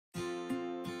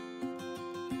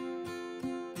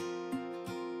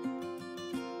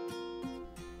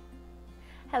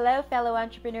Hello, fellow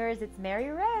entrepreneurs. It's Mary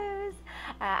Rose.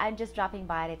 I'm just dropping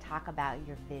by to talk about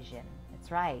your vision. That's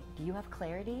right. Do you have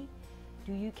clarity?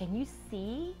 Can you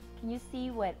see? Can you see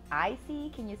what I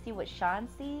see? Can you see what Sean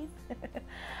sees?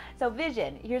 So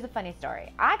vision, here's a funny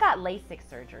story. I got LASIK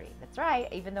surgery. That's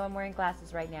right. Even though I'm wearing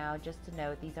glasses right now, just to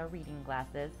note, these are reading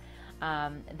glasses.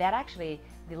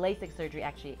 The LASIK surgery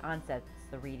actually onsets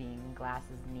the reading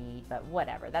glasses need, but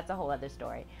whatever, that's a whole other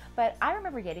story. But I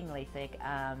remember getting LASIK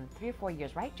 3 or 4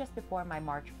 years, right just before my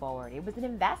march forward. It was an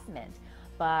investment,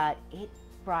 but it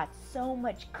brought so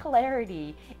much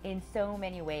clarity in so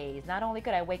many ways. Not only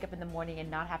could I wake up in the morning and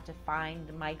not have to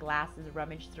find my glasses,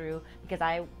 rummage through, because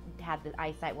I had the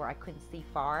eyesight where I couldn't see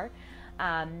far,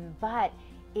 but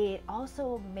it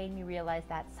also made me realize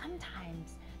that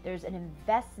sometimes there's an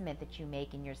investment that you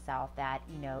make in yourself that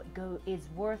is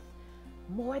worth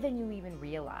more than you even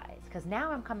realize. Because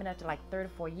now I'm coming up to like third or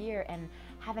fourth year and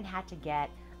haven't had to get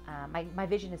my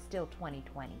vision is still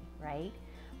 2020, right?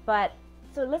 But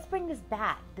so let's bring this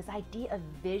back, this idea of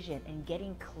vision and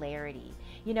getting clarity.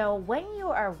 When you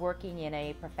are working in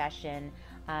a profession,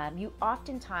 you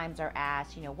oftentimes are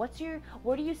asked,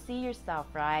 where do you see yourself,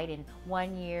 right? In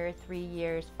 1 year, 3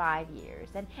 years, 5 years.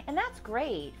 And that's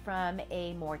great from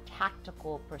a more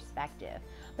tactical perspective.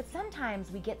 But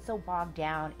sometimes we get so bogged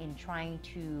down in trying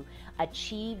to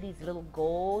achieve these little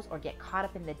goals or get caught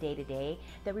up in the day-to-day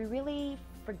that we really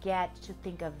forget to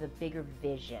think of the bigger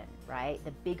vision, right?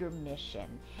 The bigger mission.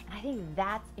 And I think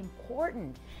that's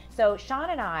important. So Sean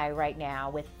and I right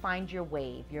now with Find Your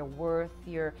Wave, your worth,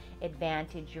 your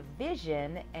advantage, your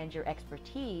vision, and your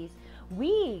expertise,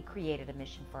 we created a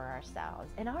mission for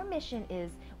ourselves. And our mission is,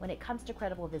 when it comes to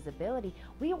credible visibility,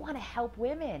 we want to help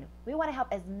women. We want to help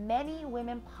as many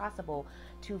women possible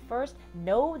to first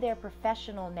know their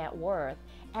professional net worth,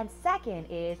 and second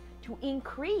is to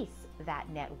increase that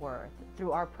net worth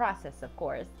through our process, of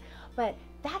course. But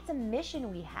that's a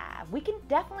mission we have. We can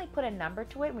definitely put a number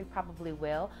to it, and we probably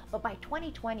will, but by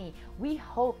 2020 we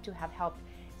hope to have helped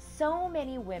so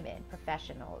many women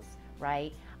professionals,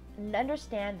 right,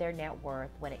 understand their net worth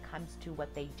when it comes to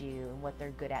what they do and what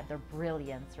they're good at, their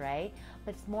brilliance, right?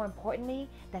 But it's more importantly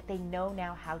that they know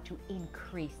now how to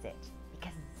increase it,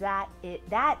 because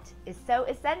that is so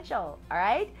essential. All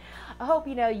right, I hope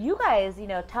you guys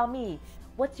tell me,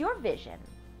 what's your vision?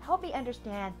 Help me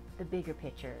understand the bigger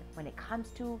picture when it comes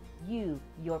to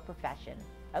your profession.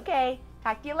 Okay,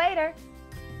 talk to you later.